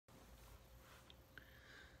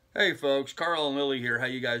Hey folks, Carl and Lily here. How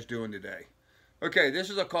you guys doing today? Okay, this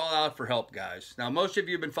is a call out for help, guys. Now, most of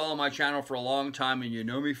you have been following my channel for a long time and you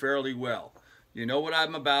know me fairly well. You know what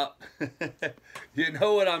I'm about. You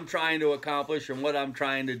know what I'm trying to accomplish and what I'm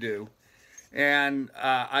trying to do. And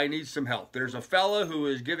I need some help. There's a fella who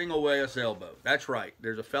is giving away a sailboat. That's right.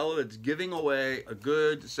 There's a fella that's giving away a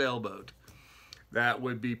good sailboat that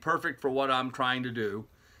would be perfect for what I'm trying to do.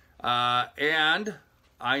 And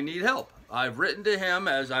I need help. I've written to him,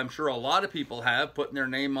 as I'm sure a lot of people have, putting their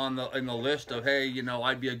name on in the list of, hey, you know,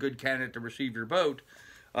 I'd be a good candidate to receive your boat.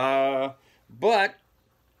 But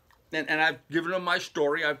I've given them my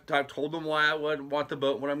story. I've told them why I would want the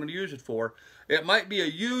boat, what I'm going to use it for. It might be a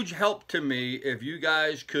huge help to me if you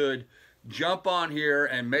guys could jump on here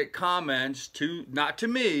and make comments to, not to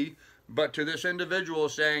me, but to this individual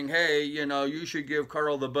saying, hey, you know, you should give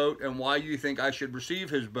Carl the boat and why you think I should receive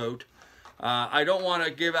his boat. I don't want to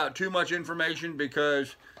give out too much information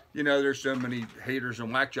because, you know, there's so many haters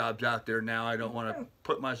and whack jobs out there now. I don't want to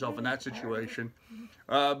put myself in that situation.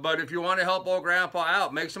 But if you want to help old grandpa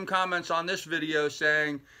out, make some comments on this video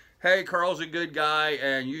saying, hey, Carl's a good guy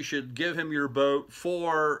and you should give him your boat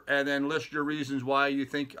for, and then list your reasons why you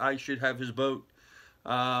think I should have his boat.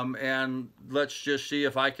 And let's just see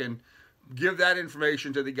if I can give that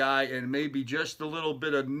information to the guy and maybe just a little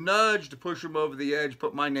bit of nudge to push him over the edge,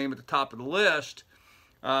 put my name at the top of the list.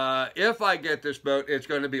 If I get this boat, it's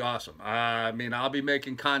going to be awesome. I mean, I'll be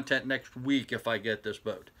making content next week if I get this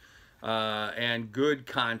boat. And good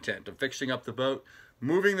content of fixing up the boat,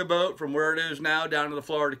 moving the boat from where it is now down to the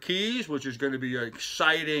Florida Keys, which is going to be an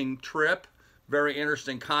exciting trip. Very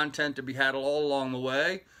interesting content to be had all along the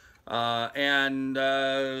way.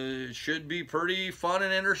 Should be pretty fun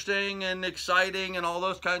and interesting and exciting and all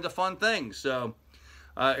those kinds of fun things. So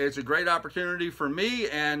it's a great opportunity for me,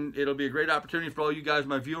 and it'll be a great opportunity for all you guys,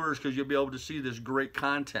 my viewers, because you'll be able to see this great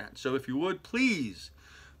content. So if you would, please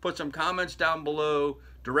put some comments down below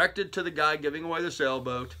directed to the guy giving away the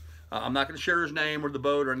sailboat. I'm not going to share his name or the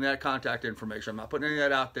boat or any of that contact information. I'm not putting any of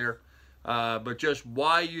that out there. But just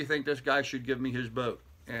why you think this guy should give me his boat.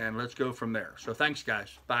 And let's go from there. So thanks,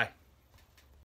 guys. Bye.